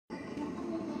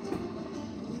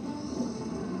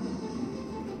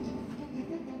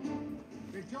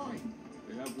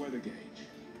enough weather gauge.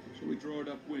 Shall we draw it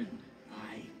upwind?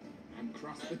 Aye, and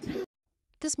cross the T.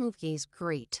 This movie is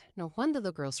great. No wonder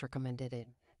the girls recommended it.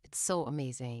 It's so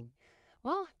amazing.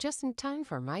 Well, just in time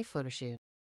for my photo shoot.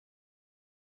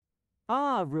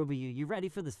 Ah, Ruby, you ready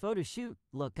for this photo shoot?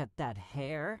 Look at that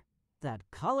hair, that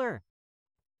color.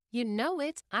 You know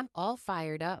it. I'm all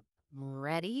fired up.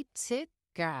 Ready to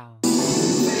go.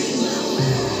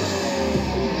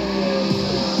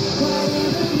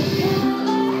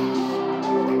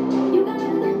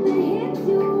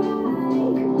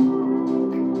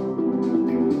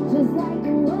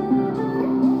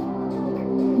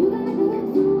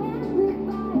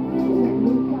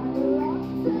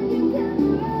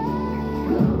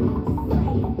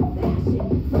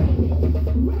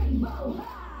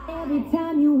 Every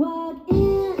time you walk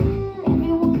in,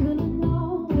 everyone's gonna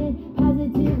know it.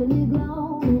 Positively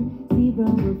glowing, see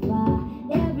from afar.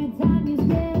 Every time you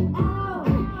step out,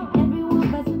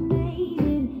 everyone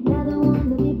fascinated. Now the ones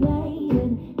that be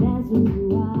playing, that's who you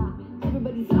are.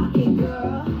 Everybody's talking,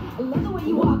 girl. I love the way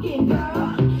you walk in,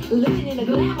 girl. Living in a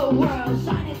glamour world,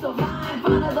 shining so fine.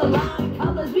 Front of the line,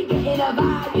 colors, we getting a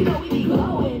vibe. You know we be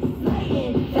glowing,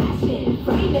 slaying, fashion,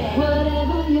 framing.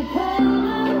 Whatever you call.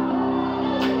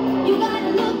 You got a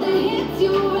look that hits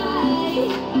you right,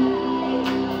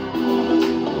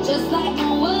 just like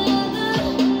no other.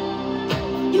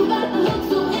 You got the hook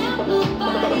so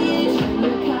amplified. Turn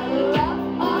your collar up.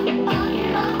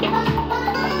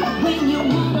 When you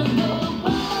wanna go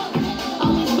up,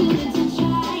 always willing to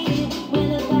try it. When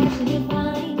the passion you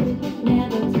find it,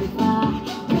 never too far.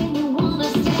 When you wanna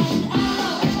stand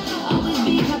out, always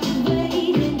be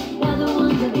captivated. Now the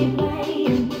ones that be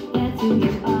playing, that's who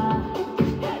you are.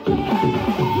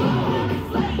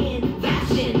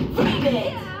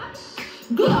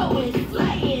 Glowing,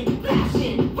 slaying,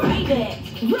 fashion, brave it.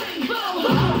 Rainbow,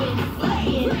 glowing,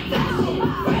 slaying, fashion,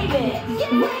 brave it.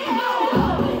 Rainbow.